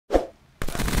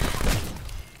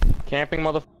camping,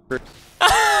 motherfucker.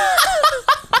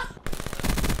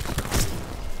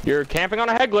 You're camping on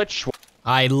a head glitch.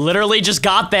 I literally just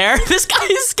got there. This guy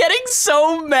is getting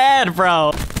so mad,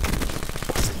 bro.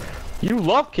 You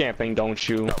love camping, don't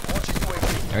you?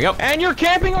 There we go. And you're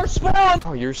camping our spawn!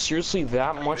 Oh, you're seriously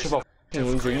that much of a f***ing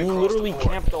loser. You literally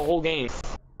camped the whole game.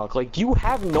 Like, do you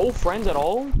have no friends at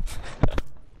all?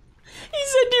 He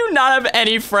said, do you not have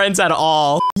any friends at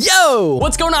all? Yo!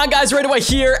 What's going on, guys? Right away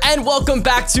here, and welcome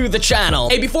back to the channel.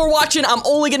 Hey, before watching, I'm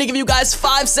only gonna give you guys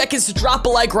 5 seconds to drop a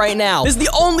like right now. This is the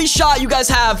only shot you guys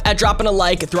have at dropping a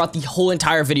like throughout the whole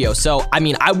entire video. So, I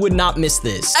mean, I would not miss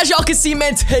this. As y'all can see,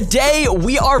 man, today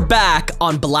we are back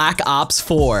on Black Ops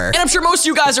 4. And I'm sure most of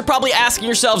you guys are probably asking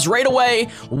yourselves right away,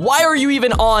 why are you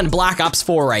even on Black Ops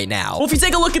 4 right now? Well, if you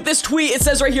take a look at this tweet, it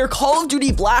says right here, Call of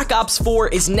Duty Black Ops 4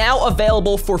 is now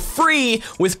available for free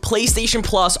with PlayStation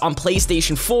Plus on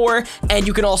PlayStation 4, and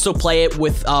you can also play it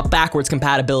with backwards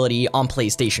compatibility on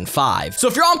PlayStation 5. So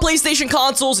if you're on PlayStation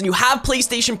consoles and you have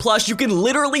PlayStation Plus, you can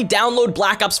literally download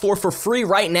Black Ops 4 for free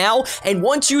right now, and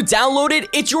once you download it,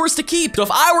 it's yours to keep. So if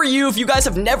I were you, if you guys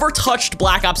have never touched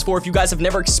Black Ops 4, if you guys have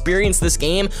never experienced this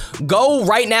game, go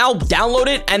right now, download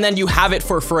it, and then you have it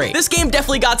for free. This game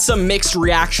definitely got some mixed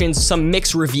reactions, some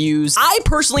mixed reviews. I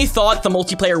personally thought the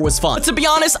multiplayer was fun, but to be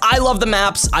honest, I love the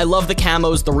maps, I love the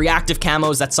camos, the reactive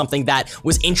camos. That's something that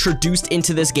was introduced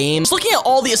into this game. Just looking at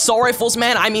all the assault rifles,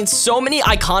 man, I mean, so many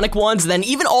iconic ones, then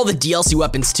even all the DLC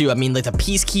weapons too. I mean, like the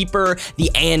Peacekeeper,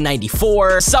 the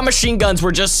AN-94, some machine guns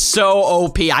were just so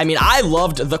OP. I mean, I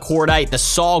loved the Cordite, the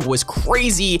SOG was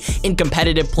crazy in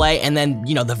competitive play, and then,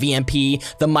 you know, the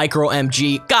VMP, the Micro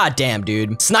MG, goddamn,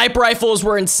 dude. Sniper rifles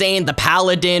were insane, the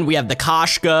Paladin, we have the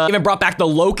Koshka, even brought back the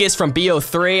Locust from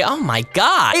BO3. Oh my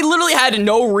god. I literally had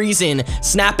no reason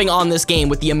snapping on this game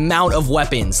with the amount of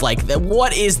weapons. Like,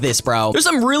 what is this, bro? There's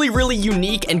some really, really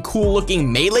unique and cool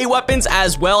looking melee weapons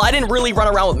as well. I didn't really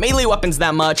run around with melee weapons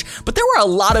that much, but there were a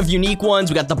lot of unique ones.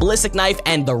 We got the ballistic knife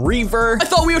and the Reaver. I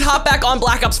thought we would hop back on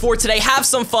Black Ops 4 today, have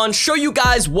some fun, show you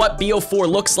guys what BO4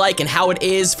 looks like and how it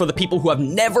is for the people who have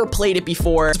never played it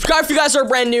before. Subscribe if you guys are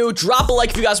brand new, drop a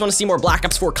like if you guys want to see more Black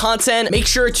Ops 4 content. Make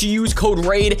sure to use code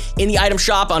RAID in the item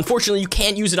shop. Unfortunately, you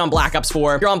can't use it on Black Ops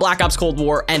 4. If you're on Black Ops Cold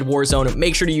War and Warzone,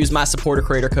 make sure to use my supporter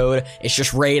creator code. It's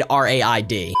just RAID,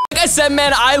 R-A-I-D. Like I said,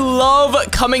 man, I love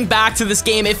coming back to this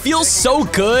game. It feels so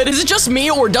good. Is it just me,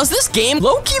 or does this game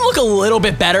low-key look a little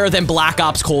bit better than Black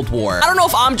Ops Cold War? I don't know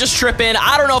if I'm just tripping.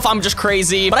 I don't know if I'm just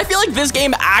crazy, but I feel like this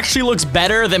game actually looks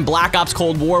better than Black Ops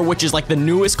Cold War, which is like the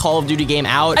newest Call of Duty game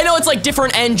out. I know it's like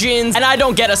different engines, and I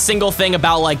don't get a single thing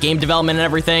about like game development and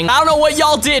everything. I don't know what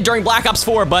y'all did during Black Ops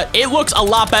 4, but it looks a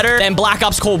lot better than Black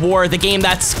Ops Cold War, the game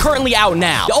that's currently out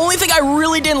now. The only thing I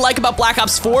really didn't like about Black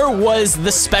Ops 4 was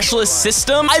the specialist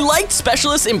system. I liked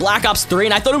specialists in Black Ops 3,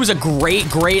 and I thought it was a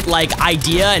great like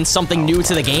idea and something new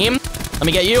to the game. Let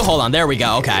me get you. Hold on. There we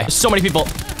go. Okay. So many people.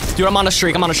 Dude, I'm on a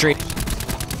streak. I'm on a streak.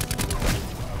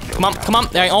 Come on, come on.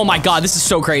 Oh my god, this is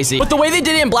so crazy. But the way they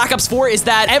did it in Black Ops 4 is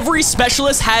that every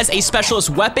specialist has a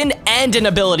specialist weapon and an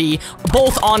ability,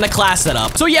 both on the class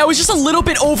setup. So yeah, it was just a little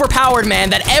bit overpowered, man,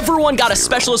 that everyone got a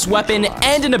specialist weapon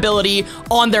and an ability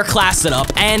on their class setup.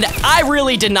 And I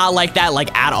really did not like that,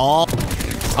 like, at all.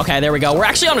 Okay, there we go. We're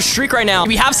actually on a streak right now.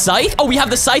 We have Scythe. Oh, we have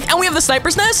the Scythe, and we have the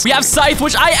Sniper's Nest. We have Scythe,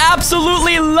 which I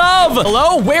absolutely love.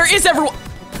 Hello? Where is everyone?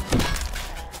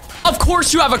 Of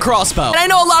course you have a crossbow. And I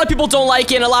know a lot of people don't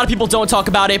like it and a lot of people don't talk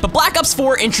about it, but Black Ops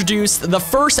 4 introduced the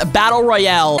first battle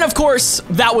royale. And of course,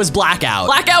 that was Blackout.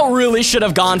 Blackout really should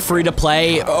have gone free to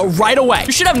play right away.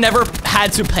 You should have never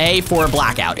had to pay for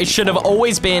Blackout. It should have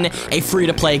always been a free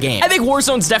to play game. I think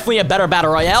Warzone's definitely a better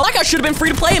battle royale. Blackout should have been free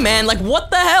to play, man. Like,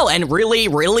 what the hell? And really?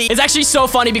 It's actually so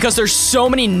funny because there's so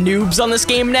many noobs on this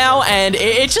game now, and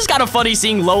it's just kind of funny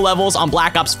seeing low levels on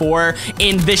Black Ops 4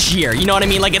 in this year. You know what I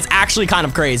mean? Like, it's actually kind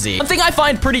of crazy. One thing I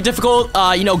find pretty difficult,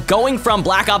 you know, going from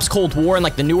Black Ops Cold War and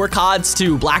like the newer CODs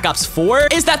to Black Ops 4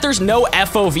 is that there's no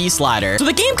FOV slider. So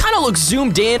the game kind of looks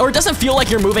zoomed in, or it doesn't feel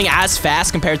like you're moving as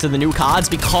fast compared to the new CODs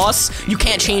because you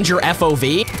can't change your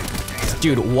FOV.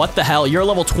 Dude, what the hell? You're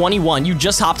level 21. You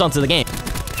just hopped onto the game.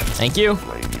 Thank you.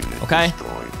 Okay.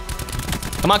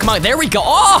 Come on, come on. There we go.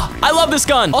 Oh, I love this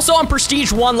gun. Also, on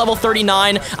Prestige 1, level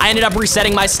 39, I ended up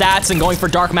resetting my stats and going for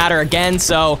Dark Matter again.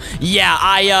 So, yeah,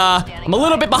 I'm a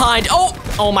little bit behind.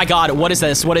 Oh my god. What is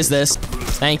this? What is this?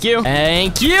 Thank you.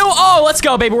 Thank you. Oh, let's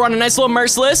go, baby. We're on a nice little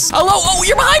Merciless. Hello. Oh,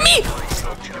 you're behind me.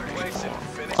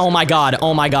 Oh my god.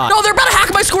 Oh my god. No, they're about to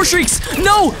hack my score streaks.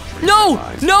 No, no,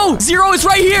 no. Zero is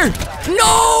right here.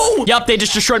 No! Yup, they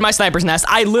just destroyed my sniper's nest.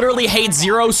 I literally hate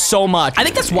Zero so much. I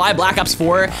think that's why Black Ops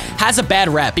 4 has a bad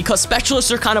rep, because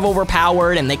specialists are kind of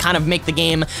overpowered and they kind of make the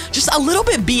game just a little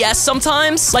bit BS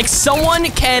sometimes. Like, someone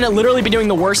can literally be doing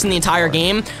the worst in the entire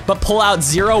game, but pull out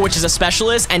Zero, which is a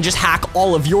specialist, and just hack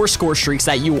all of your score streaks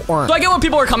that you earn. So I get where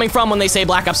people are coming from when they say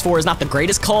Black Ops 4 is not the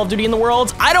greatest Call of Duty in the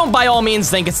world. I don't by all means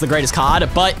think it's the greatest COD,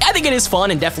 but I think it is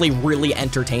fun and definitely really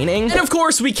entertaining. And of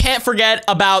course, we can't forget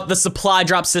about the supply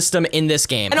drop system in this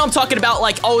game. I know I'm talking about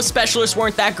like, oh, specialists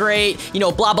weren't that great, you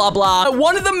know, blah, blah, blah. But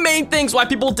one of the main things why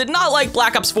people did not like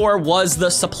Black Ops 4 was the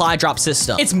supply drop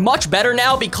system. It's much better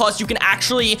now because you can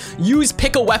actually use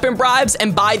pick a weapon bribes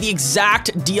and buy the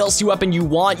exact DLC weapon you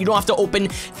want. You don't have to open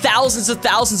thousands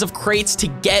of crates to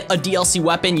get a DLC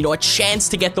weapon, you know, a chance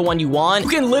to get the one you want.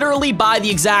 You can literally buy the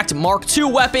exact Mark II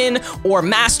weapon or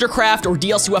Mastercraft or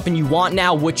DLC weapon you want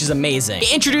now, which is amazing.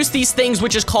 They introduced these things,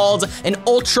 which is called an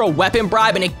ultra weapon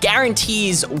bribe, and it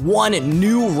guarantees one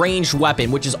new ranged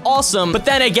weapon, which is awesome. But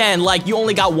then again, like, you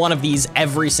only got one of these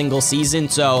every single season,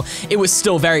 so it was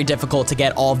still very difficult to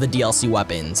get all of the DLC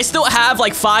weapons. I still have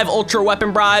like 5 ultra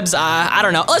weapon bribes. I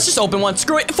don't know. Let's just open one.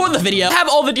 Screw it for the video. I have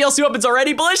all the DLC weapons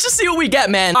already, but let's just see what we get,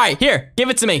 man. All right, here, give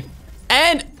it to me.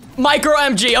 And micro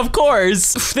MG, of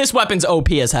course. This weapon's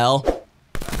OP as hell.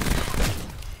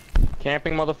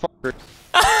 Camping motherfucker.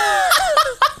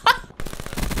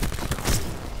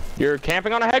 You're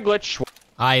camping on a head glitch.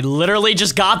 I literally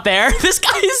just got there. This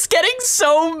guy is getting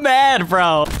so mad,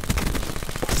 bro.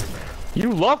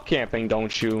 You love camping,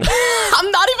 don't you?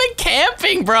 I'm not even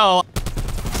camping, bro.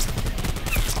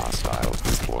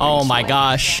 Oh my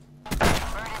gosh.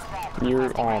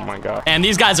 Oh my god. And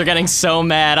these guys are getting so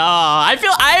mad. Oh,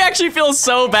 I actually feel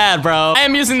so bad, bro. I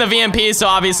am using the VMP, so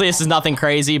obviously this is nothing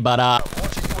crazy, but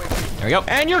there we go.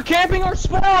 And you're camping our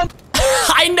spawn.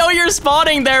 I know you're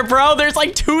spawning there, bro. There's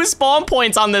like 2 spawn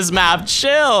points on this map.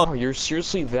 Chill. Oh, you're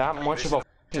seriously that much of a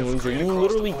loser. You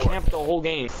literally camped the whole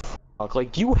game.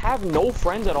 Like, do you have no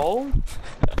friends at all? He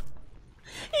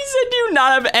said, do you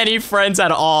not have any friends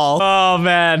at all? Oh,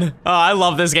 man. Oh, I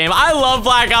love this game. I love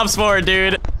Black Ops 4,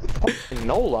 dude.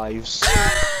 No lives.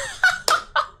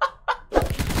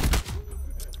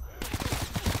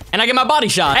 And I get my body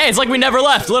shot. Hey, it's like we never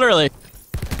left, literally.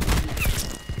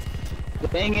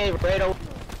 Dang it, right away.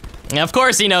 Yeah, of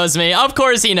course he knows me. Of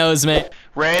course he knows me.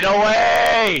 Right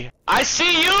away. I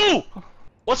see you.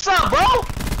 What's up, bro?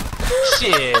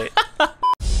 Shit.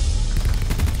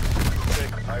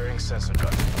 Hiring sensor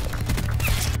gun.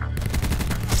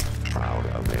 Crowd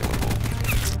available.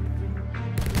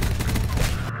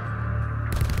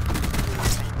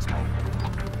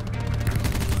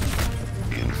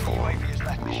 Inform.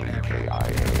 Ruin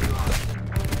KIA.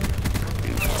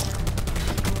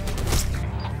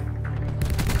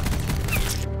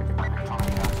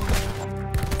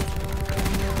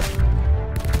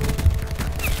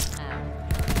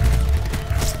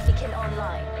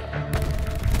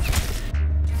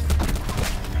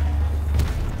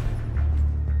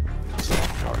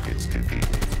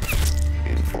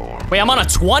 Info. Wait, I'm on a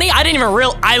 20?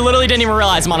 I literally didn't even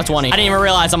realize I'm on a 20. I didn't even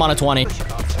realize I'm on a 20.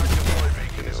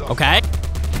 Okay.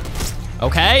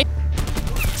 Okay.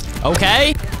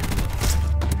 Okay.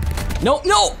 No,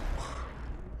 no.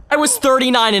 I was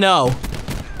 39-0.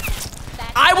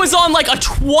 I was on like a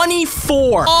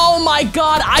 24. Oh my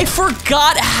god, I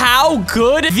forgot how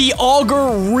good the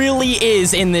auger really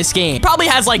is in this game. Probably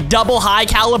has like double high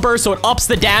caliber, so it ups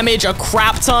the damage a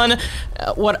crap ton.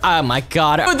 Oh my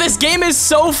god. Dude, this game is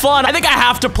so fun. I think I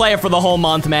have to play it for the whole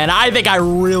month, man. I think I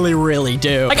really, really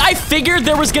do. Like, I figured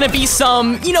there was gonna be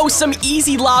some, you know, some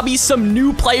easy lobbies, some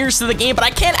new players to the game, but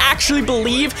I can't actually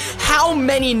believe how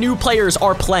many new players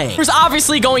are playing. There's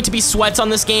obviously going to be sweats on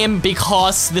this game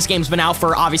because this game's been out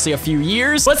for obviously a few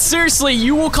years, but seriously,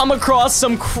 you will come across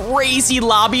some crazy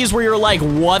lobbies where you're like,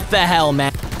 what the hell,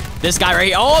 man? This guy right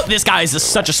here. Oh, this guy is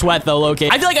just such a sweat though, Loki.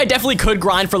 I feel like I definitely could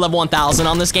grind for level 1000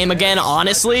 on this game again,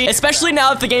 honestly. Especially now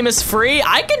that the game is free.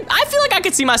 I feel like I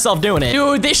could see myself doing it.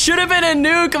 Dude, this should have been a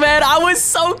nuke, man. I was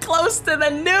so close to the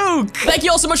nuke. Thank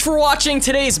you all so much for watching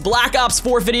today's Black Ops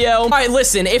 4 video. All right,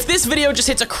 listen, if this video just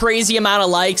hits a crazy amount of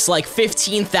likes, like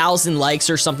 15,000 likes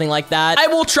or something like that, I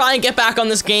will try and get back on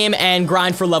this game and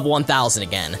grind for level 1000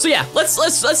 again. So yeah, let's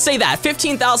say that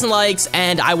 15,000 likes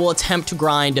and I will attempt to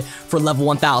grind for level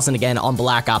 1000 again on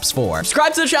Black Ops 4.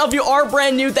 Subscribe to the channel if you are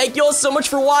brand new. Thank you all so much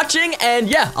for watching, and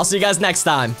yeah, I'll see you guys next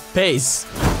time. Peace.